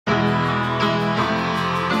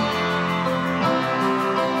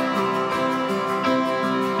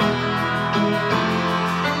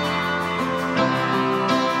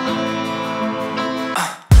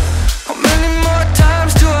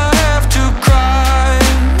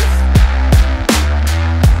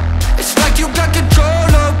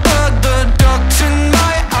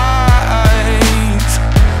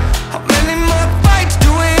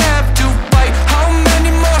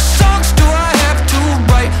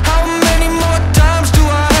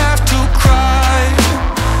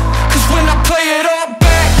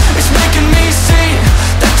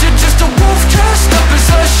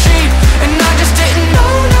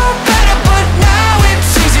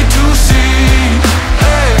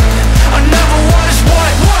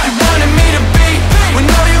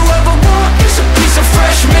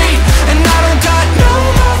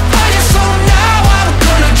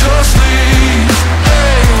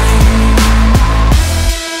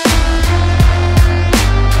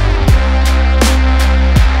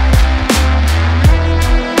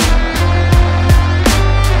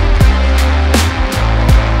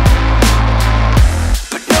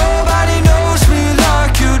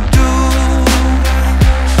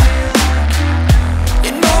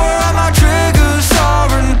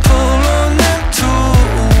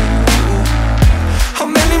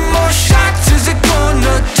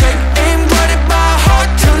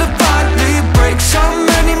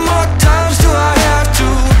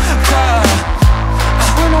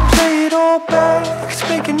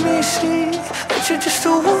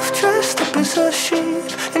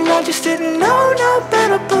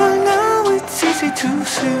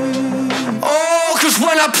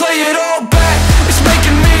I play it all back, it's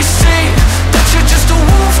making me see that you're just a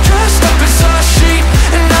wolf dressed up as a sheep.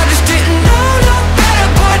 And I just didn't know no better,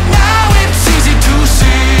 but now it's easy to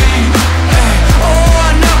see. Oh,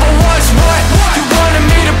 I never was what you wanted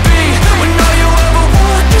me to be, when all you ever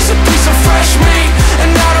want is a piece of fresh meat.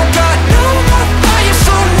 And I don't got no more fire,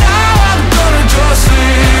 so now I'm gonna just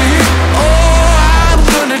leave. Oh, I'm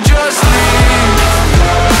gonna just leave.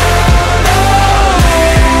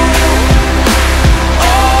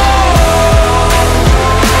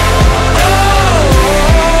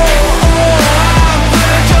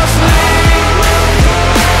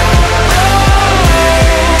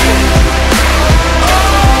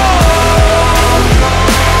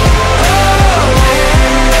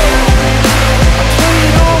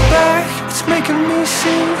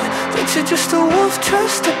 You're just a wolf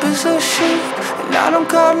dressed up as a sheep, and I don't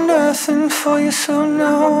got nothing for you, so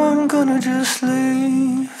now I'm gonna just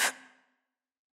leave.